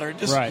in the water.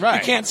 Just, Right. You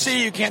can't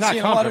see in the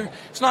water. comfortable.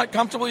 It's not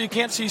comfortable. You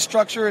can't see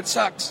structure. It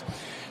sucks.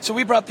 So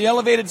we brought the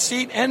elevated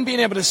seat and being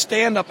able to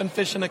stand up and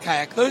fish in a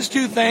kayak. Those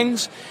two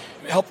things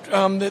helped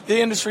the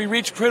industry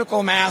reach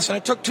critical mass, and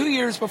it took 2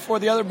 years before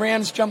the other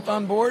brands jumped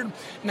on board.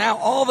 Now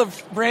all the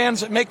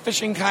brands that make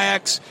fishing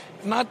kayaks,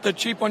 not the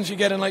cheap ones you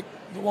get in like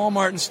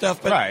Walmart and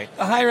stuff, but Right.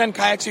 the higher end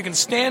kayaks, you can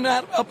stand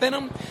up in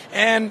them,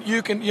 and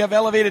you have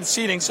elevated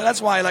seating. So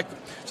that's why like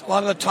a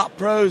lot of the top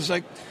pros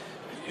like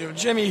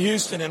Jimmy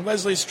Houston and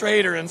Wesley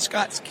Strader and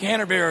Scott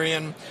Canterbury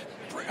and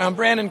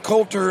Brandon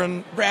Coulter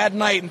and Brad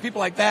Knight and people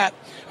like that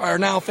are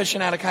now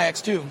fishing out of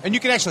kayaks too. And you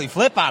can actually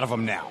flip out of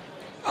them now.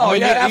 Oh, I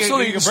mean, yeah,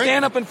 absolutely. You can bring-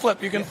 stand up and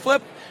flip. You can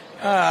flip.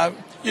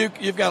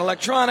 You've got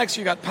electronics.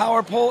 You've got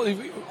power pole.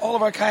 All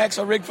of our kayaks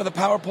are rigged for the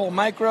power pole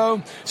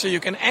micro, so you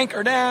can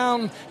anchor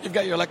down. You've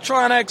got your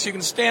electronics. You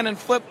can stand and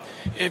flip.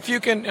 If you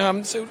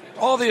can, so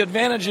all the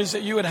advantages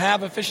that you would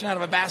have of fishing out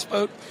of a bass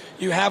boat,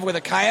 you have with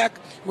a kayak,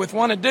 with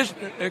one addition,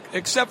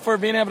 except for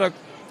being able to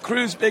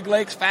cruise big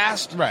lakes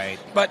fast. Right.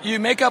 But you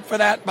make up for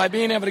that by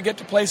being able to get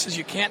to places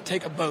you can't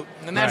take a boat,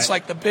 and that's Right.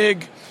 like the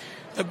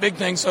big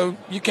thing. So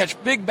you catch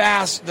big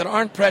bass that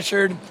aren't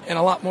pressured and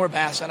a lot more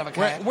bass out of a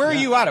kayak. Where are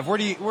you out of? Where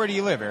do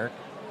you live, Eric?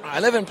 I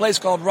live in a place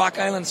called Rock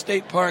Island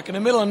State Park in the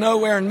middle of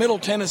nowhere in Middle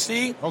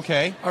Tennessee.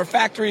 Okay. Our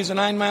factory is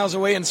 9 miles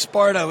away in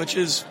Sparta, which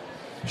is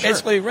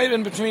basically right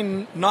in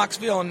between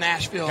Knoxville and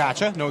Nashville.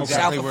 Gotcha. Know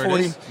exactly south of where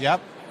 40. it is.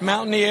 Yep.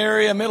 Mountainy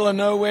area, middle of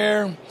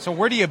nowhere. So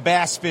where do you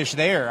bass fish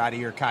there out of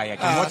your kayak?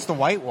 And what's the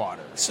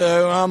whitewater?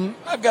 So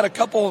I've got a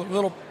couple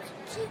little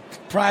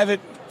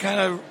private kind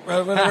of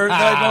whatever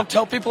that I don't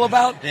tell people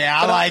about. Yeah,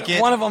 I But like it.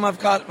 One of them I've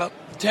caught about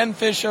 10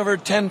 fish over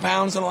 10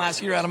 pounds in the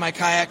last year out of my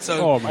kayak.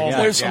 So Oh, my God.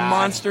 there's some God.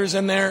 monsters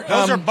in there.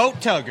 Those are boat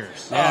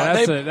tuggers.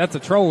 Yeah, that's a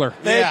troller.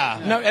 Yeah.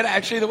 No, and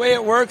actually, the way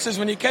it works is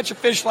when you catch a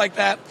fish like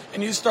that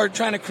and you start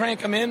trying to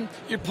crank them in,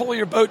 you pull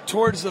your boat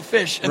towards the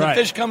fish, and Right.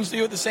 the fish comes to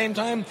you at the same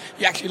time.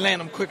 You actually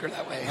land them quicker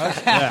that way.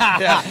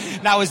 Yeah.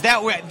 Now, is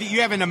that where you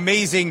have an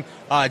amazing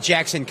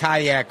Jackson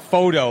kayak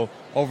photo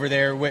over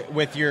there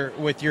with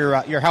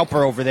your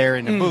helper over there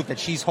in the booth that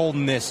she's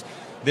holding this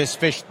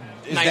fish?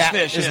 Is Nice that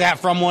fish, is yeah. that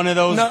from one of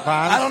those No,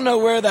 ponds? I don't know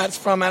where that's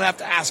from. I'd have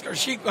to ask her.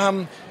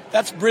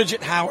 That's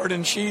Bridget Howard,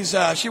 and she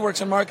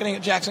works in marketing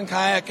at Jackson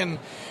Kayak,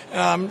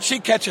 and she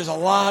catches a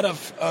lot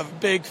of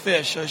big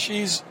fish.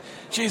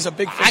 She's a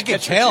big fish I could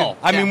catcher, tell. too.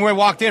 I Yeah. mean, we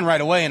walked in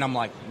right away, and I'm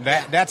like,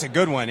 that's a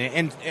good one,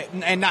 and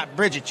not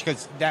Bridget,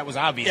 because that was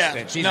obvious. Yeah,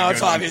 that she's no, a it's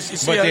good one. obvious. You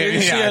see, But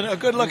you see yeah. a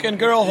good-looking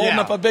girl holding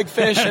Yeah. up a big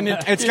fish, and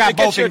It's it got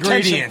gets both your attention.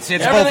 ingredients.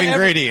 It's both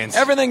ingredients.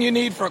 Everything you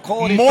need for a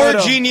quality More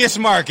photo. genius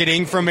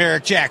marketing from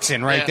Eric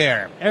Jackson right Yeah.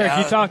 there. Eric,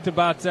 you Yeah. talked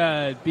about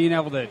being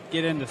able to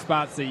get into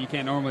spots that you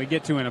can't normally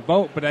get to in a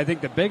boat, but I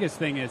think the biggest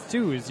thing is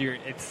too is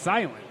it's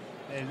silent.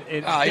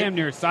 It's damn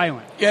near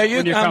silent. Yeah,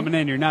 when you're coming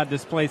in, you're not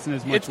displacing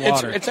as much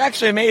water. It's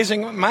actually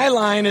amazing. My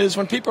line is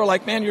when people are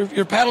like, "Man,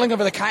 you're paddling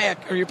over the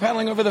kayak or you're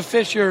paddling over the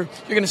fish. You're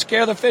going to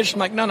scare the fish." I'm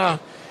like, no.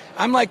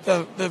 I'm like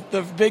the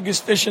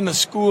biggest fish in the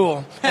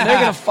school, and they're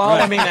going to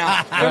follow me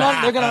now.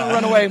 They're going to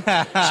run away.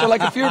 So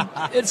like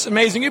it's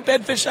amazing. You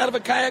bed fish out of a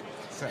kayak.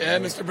 Yeah,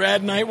 Mr.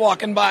 Brad Knight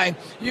walking by.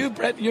 You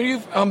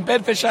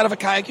bed fish out of a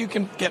kayak. You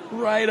can get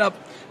right up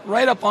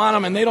on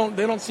them, and they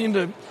don't seem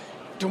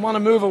to want to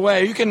move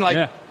away. You can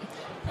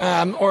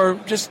or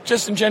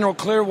just in general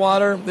clear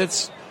water.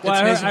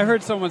 I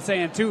heard someone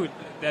saying too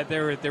that they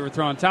were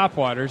throwing top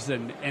waters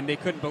and they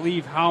couldn't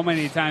believe how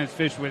many times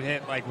fish would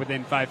hit like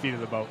within 5 feet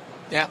of the boat.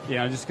 Yeah.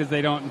 Just because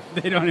they don't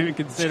even consider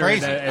It's it.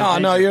 crazy. As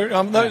No,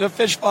 nature. the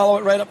fish follow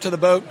it right up to the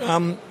boat.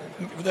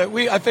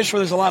 I fish where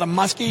there's a lot of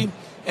muskie,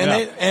 and I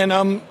In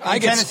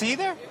get Tennessee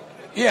there?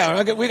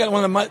 Yeah, we got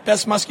one of the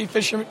best muskie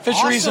fisheries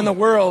Awesome. in the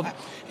world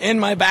in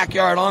my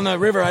backyard on the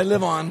river I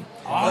live on.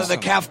 Awesome. The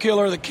Calf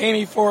Killer, the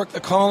Caney Fork,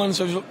 the Collins,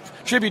 those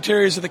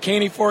tributaries of the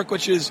Caney Fork,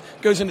 which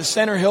goes into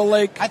Center Hill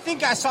Lake. I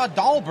think I saw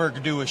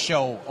Dahlberg do a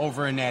show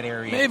over in that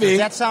area. Maybe. Does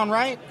that sound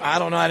right? I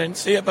don't know, I didn't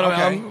see it, but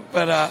Okay.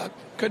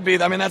 could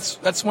be. I mean,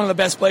 that's one of the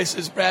best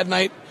places. Brad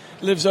Knight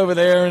lives over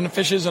there and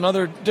fishes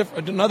another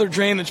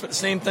drainage, but the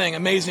same thing.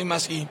 Amazing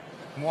muskie.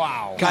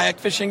 Wow. Kayak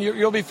fishing,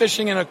 you'll be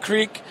fishing in a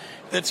creek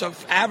that's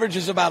average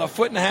is about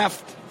 1.5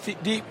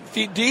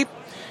 feet deep,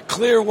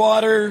 clear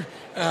water,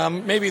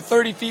 maybe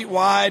 30 feet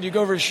wide. You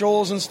go over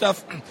shoals and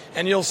stuff,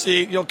 and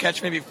you'll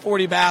catch maybe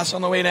 40 bass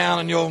on the way down,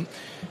 and you'll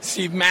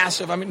see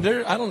massive. I mean,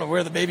 I don't know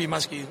where the baby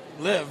muskie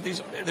live.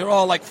 They're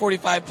all like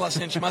 45 plus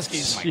inch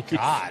muskies. My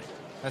God.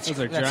 That's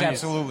Those are that's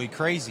giants. absolutely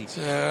crazy.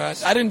 I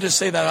didn't just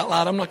say that out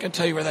loud. I'm not going to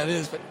tell you where that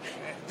is, but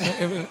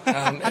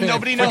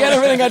Nobody knows. Forget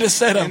everything I just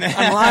said. I'm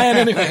lying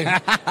anyway.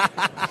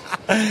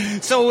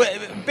 So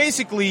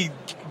basically,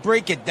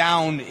 break it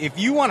down. If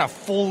you want a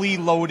fully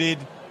loaded,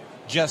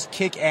 just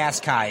kick-ass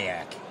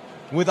kayak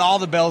with all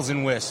the bells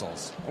and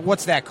whistles,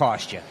 what's that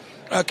cost you?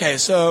 Okay,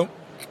 so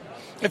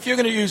if you're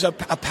going to use a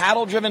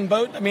paddle-driven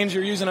boat, that means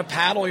you're using a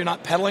paddle. You're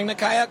not pedaling the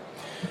kayak.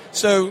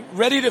 So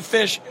ready to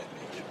fish,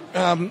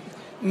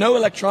 no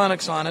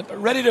electronics on it,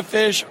 but ready to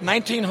fish,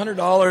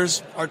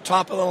 $1,900, our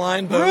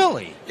top-of-the-line boat.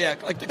 Really? Yeah,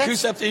 like the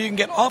Kusepti, you can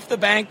get off the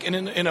bank and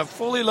in a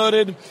fully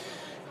loaded,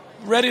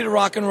 ready to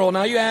rock and roll.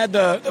 Now you add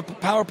the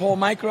Power Pole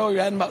Micro,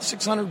 you're adding about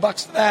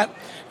 $600 to that.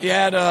 You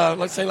add,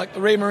 let's say, like the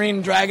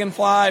Raymarine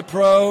Dragonfly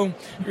Pro,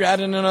 you're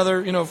adding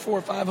another, $400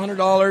 or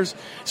 $500.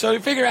 So you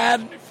figure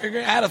add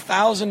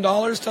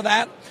 $1,000 to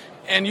that,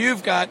 and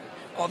you've got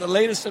all the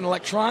latest in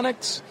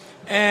electronics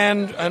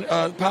and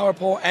a Power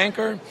Pole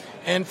anchor.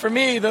 And for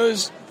me,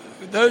 those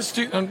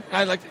two,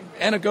 I like,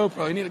 and a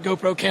GoPro. You need a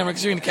GoPro camera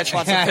because you're going to catch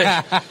lots of fish.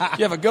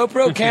 You have a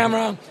GoPro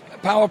camera, a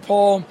Power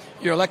Pole,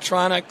 your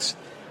electronics,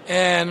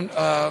 and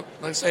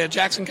let's say a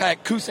Jackson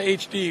Kayak Kusa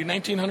HD,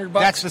 $1,900.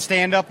 That's the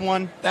stand-up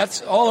one?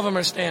 That's all of them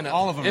are stand-up.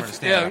 All of them are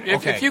stand-up. Yeah,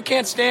 Okay. If you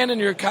can't stand in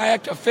your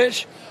kayak to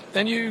fish,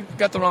 then you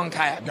got the wrong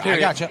kayak. I Period.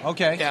 gotcha.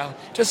 Okay. Yeah.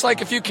 Just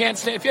like if you can't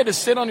stand, if you had to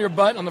sit on your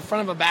butt on the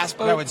front of a bass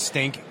boat, That would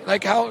stink.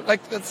 like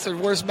that's the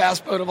worst bass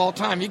boat of all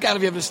time. You got to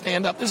be able to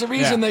stand up. There's a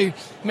reason they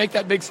make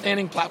that big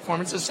standing platform.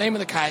 It's the same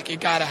with the kayak. You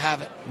got to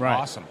have it. Right.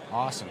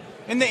 Awesome.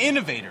 And the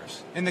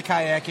innovators in the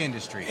kayak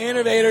industry.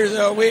 Innovators.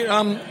 We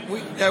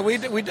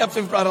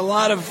definitely brought a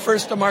lot of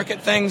first to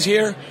market things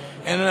here.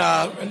 And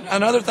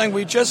another thing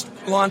we just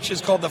launched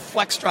is called the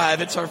Flex Drive.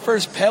 It's our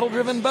first pedal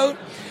driven boat.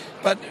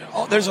 But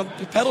there's a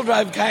pedal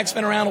drive kayak's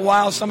been around a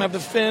while. Some have the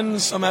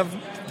fins, some have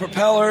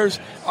propellers.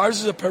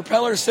 Ours is a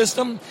propeller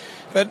system,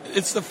 but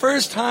it's the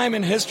first time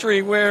in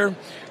history where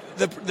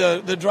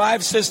the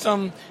drive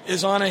system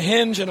is on a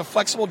hinge and a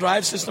flexible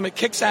drive system. It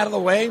kicks out of the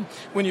way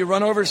when you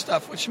run over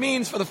stuff, which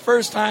means for the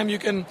first time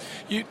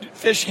you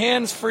fish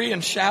hands-free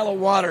in shallow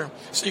water.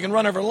 So you can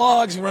run over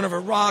logs, you can run over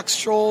rocks,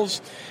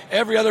 shoals.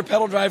 Every other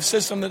pedal drive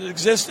system that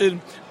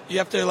existed, you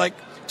have to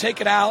take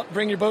it out,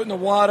 bring your boat in the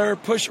water,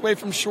 push away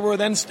from shore,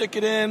 then stick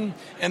it in,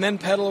 and then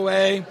pedal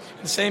away.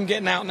 And same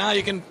getting out. Now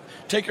you can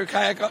take your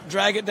kayak up,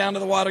 drag it down to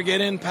the water,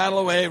 get in, paddle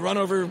away, run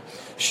over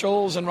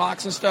shoals and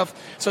rocks and stuff.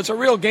 So it's a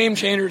real game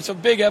changer. It's a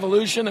big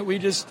evolution that we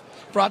just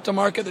brought to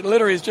market that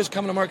literally is just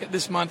coming to market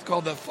this month,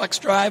 called the Flex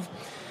Drive.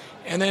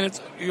 And then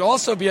you'll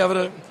also be able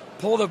to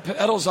pull the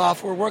pedals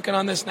off. We're working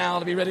on this now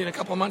to be ready in a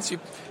couple of months.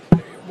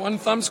 One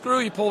thumb screw,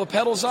 you pull the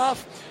pedals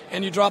off,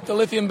 and you drop the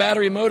lithium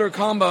battery motor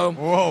combo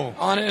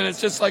on it, and it's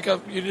just like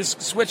you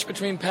just switch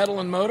between pedal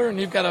and motor, and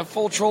you've got a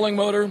full trolling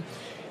motor,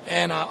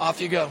 and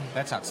off you go.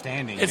 That's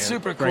outstanding. It's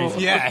super cool.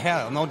 Crazy. Yeah,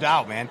 hell, no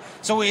doubt, man.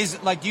 So do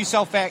you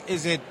sell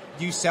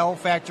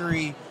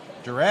factory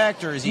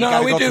direct, or is you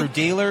got to go through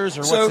dealers,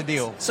 or what's the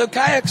deal? So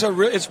kayaks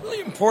it's really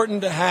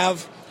important to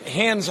have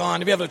hands-on,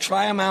 to be able to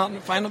try them out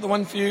and find out the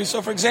one for you.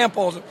 So, for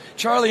example,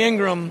 Charlie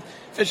Ingram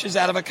fishes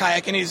out of a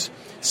kayak, and he's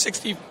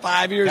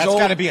 65 years old. That's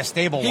got to be a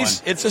stable one.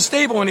 It's a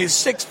stable one. He's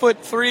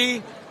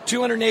 6'3",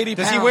 280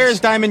 pounds. Does he wear his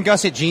diamond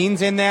gusset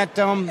jeans in that?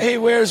 He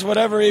wears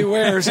whatever he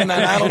wears in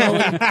that. I don't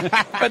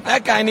know. But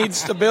that guy needs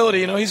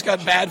stability. He's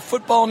got bad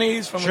football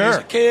knees from when he was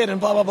a kid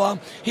and blah, blah, blah.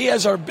 He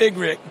has our big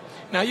rig.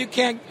 Now, you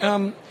can't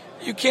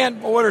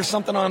order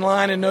something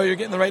online and know you're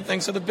getting the right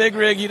thing. So the big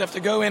rig, you'd have to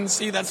go in and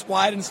see that's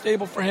wide and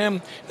stable for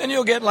him. Then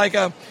you'll get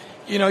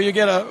you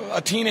get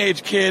a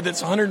teenage kid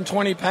that's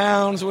 120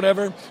 pounds,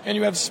 whatever, and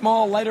you have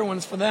small, lighter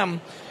ones for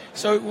them.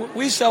 So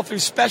we sell through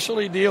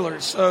specialty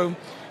dealers. So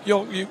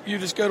you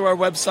just go to our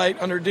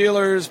website under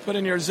dealers, put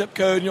in your zip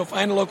code, and you'll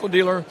find a local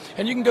dealer,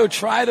 and you can go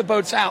try the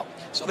boats out.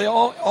 So they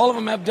all of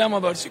them have demo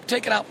boats. You can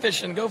take it out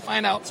fishing, go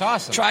find out. It's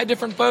awesome. Try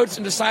different boats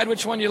and decide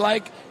which one you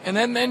like, and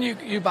then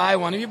you buy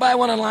one. If you buy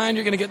one online,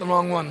 you're going to get the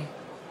wrong one.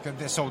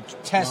 So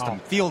test them,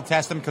 field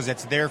test them, because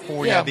it's there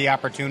for you. The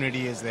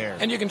opportunity is there.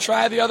 And you can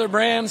try the other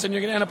brands, and you're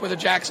going to end up with a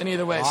Jackson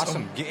either way.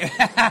 Awesome. So.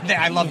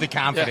 I love the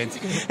confidence.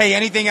 Yeah. Hey,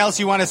 anything else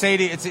you want to say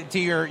to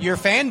your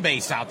fan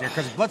base out there?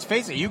 Because let's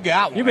face it, you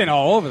got one. You've been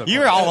all over the place.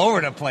 You're all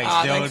over the place,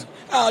 dude.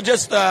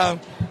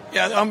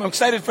 I'm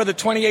excited for the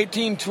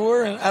 2018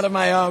 tour out of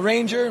my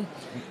Ranger.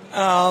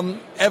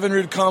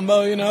 Evinrude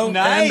combo,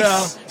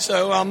 Nice.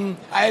 And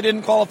I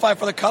didn't qualify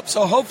for the Cup,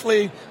 so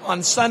hopefully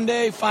on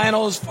Sunday,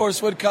 finals,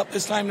 Forest Wood Cup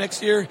this time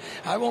next year,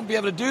 I won't be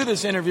able to do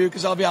this interview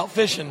because I'll be out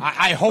fishing.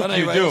 I hope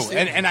you do,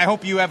 and I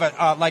hope you have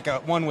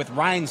a one with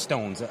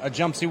rhinestones, a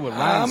jumpsuit with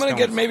rhinestones. I'm going to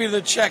get maybe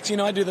the checks,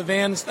 I do the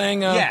Vans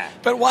thing. Yeah.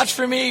 But watch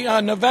for me,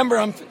 November,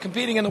 I'm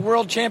competing in the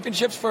World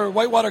Championships for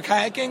whitewater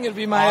kayaking. It'll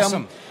be my...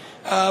 Awesome.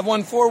 I've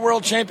won 4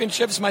 world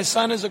championships. My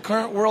son is a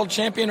current world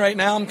champion right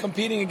now. I'm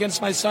competing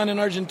against my son in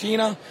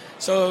Argentina.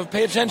 So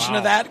pay attention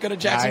to that. Go to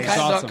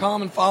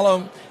jacksonkayak.com and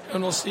follow,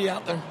 and we'll see you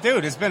out there.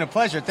 Dude, it's been a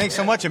pleasure. Thanks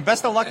so much, and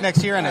best of luck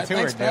next year on the tour,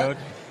 thanks, dude. Pat.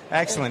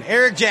 Excellent.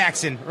 Eric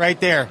Jackson right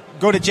there.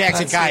 Go to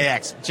Jackson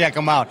Kayaks. Check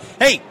him out.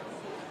 Hey,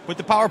 Put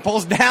the power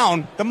poles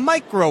down, the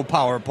micro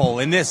power pole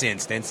in this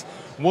instance.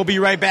 We'll be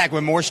right back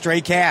with more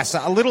Stray Casts,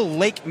 a little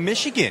Lake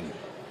Michigan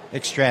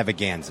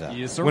extravaganza.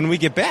 Yes, sir. When we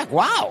get back.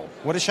 Wow,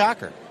 what a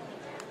shocker.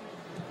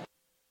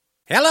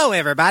 Hello,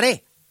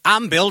 everybody.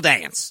 I'm Bill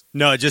Dance.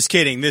 No, just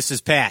kidding. This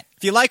is Pat.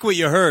 If you like what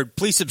you heard,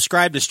 please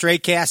subscribe to Stray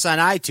Casts on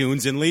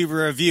iTunes and leave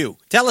a review.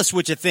 Tell us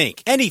what you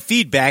think. Any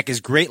feedback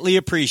is greatly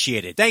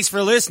appreciated. Thanks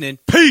for listening.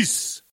 Peace!